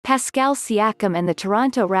Pascal Siakam and the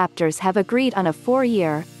Toronto Raptors have agreed on a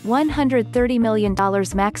 4-year, $130 million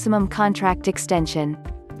maximum contract extension.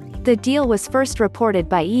 The deal was first reported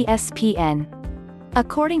by ESPN.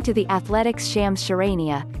 According to The Athletic's Shams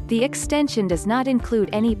Charania, the extension does not include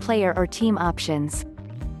any player or team options.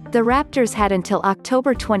 The Raptors had until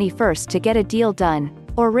October 21 to get a deal done,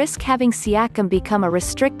 or risk having Siakam become a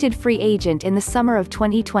restricted free agent in the summer of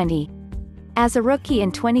 2020. As a rookie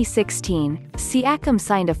in 2016, Siakam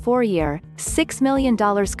signed a 4-year, $6 million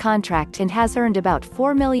contract and has earned about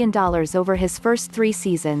 $4 million over his first 3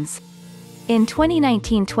 seasons. In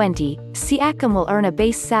 2019-20, Siakam will earn a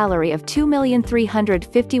base salary of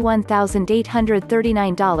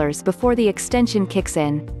 $2,351,839 before the extension kicks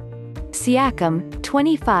in. Siakam,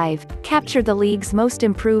 25, captured the league's Most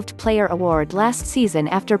Improved Player award last season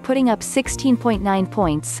after putting up 16.9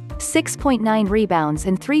 points, 6.9 rebounds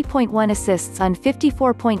and 3.1 assists on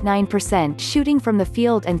 54.9% shooting from the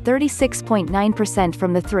field and 36.9%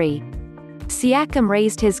 from the three. Siakam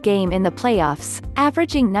raised his game in the playoffs,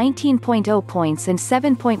 averaging 19.0 points and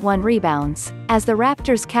 7.1 rebounds, as the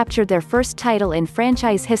Raptors captured their first title in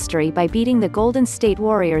franchise history by beating the Golden State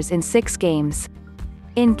Warriors in 6 games.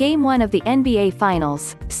 In Game 1 of the NBA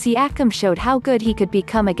Finals, Siakam showed how good he could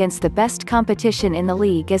become against the best competition in the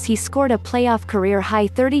league as he scored a playoff career-high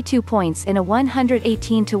 32 points in a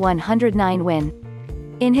 118-109 win.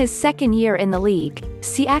 In his second year in the league,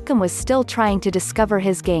 Siakam was still trying to discover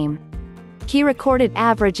his game. He recorded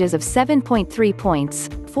averages of 7.3 points,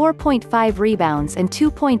 4.5 rebounds and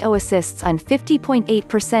 2.0 assists on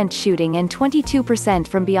 50.8% shooting and 22%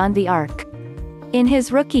 from beyond the arc. In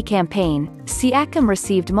his rookie campaign, Siakam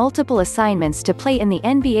received multiple assignments to play in the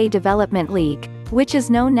NBA Development League, which is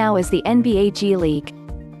known now as the NBA G League.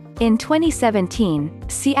 In 2017,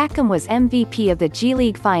 Siakam was MVP of the G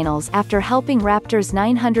League Finals after helping Raptors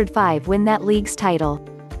 905 win that league's title.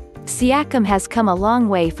 Siakam has come a long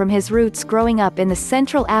way from his roots growing up in the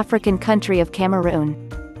Central African country of Cameroon.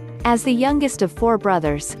 As the youngest of 4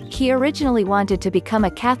 brothers, he originally wanted to become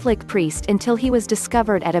a Catholic priest until he was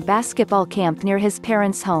discovered at a basketball camp near his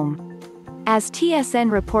parents' home. As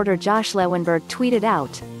TSN reporter Josh Lewenberg tweeted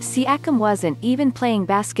out, Siakam wasn't even playing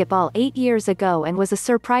basketball 8 years ago and was a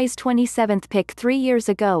surprise 27th pick 3 years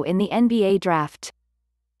ago in the NBA draft.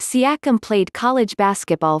 Siakam played college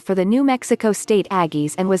basketball for the New Mexico State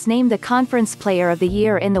Aggies and was named the Conference Player of the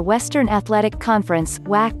Year in the Western Athletic Conference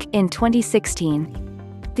 (WAC) in 2016.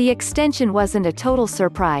 The extension wasn't a total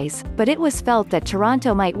surprise, but it was felt that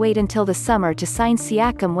Toronto might wait until the summer to sign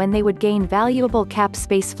Siakam when they would gain valuable cap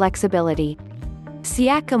space flexibility.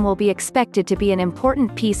 Siakam will be expected to be an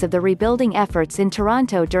important piece of the rebuilding efforts in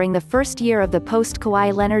Toronto during the first year of the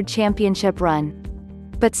post-Kawhi Leonard championship run.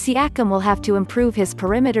 But Siakam will have to improve his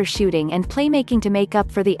perimeter shooting and playmaking to make up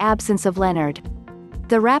for the absence of Leonard.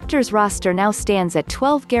 The Raptors roster now stands at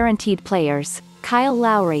 12 guaranteed players: Kyle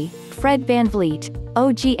Lowry, Fred VanVleet,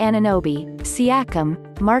 OG Anunoby, Siakam,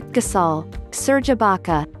 Marc Gasol, Serge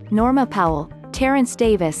Ibaka, Norma Powell, Terence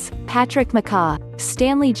Davis, Patrick McCaw,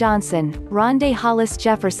 Stanley Johnson, Rondae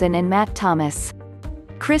Hollis-Jefferson and Matt Thomas.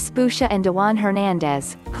 Boucher and Dewan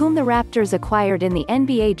Hernandez, whom the Raptors acquired in the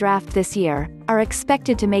NBA draft this year, are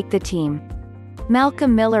expected to make the team.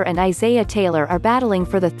 Malcolm Miller and Isaiah Taylor are battling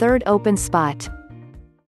for the 3rd open spot.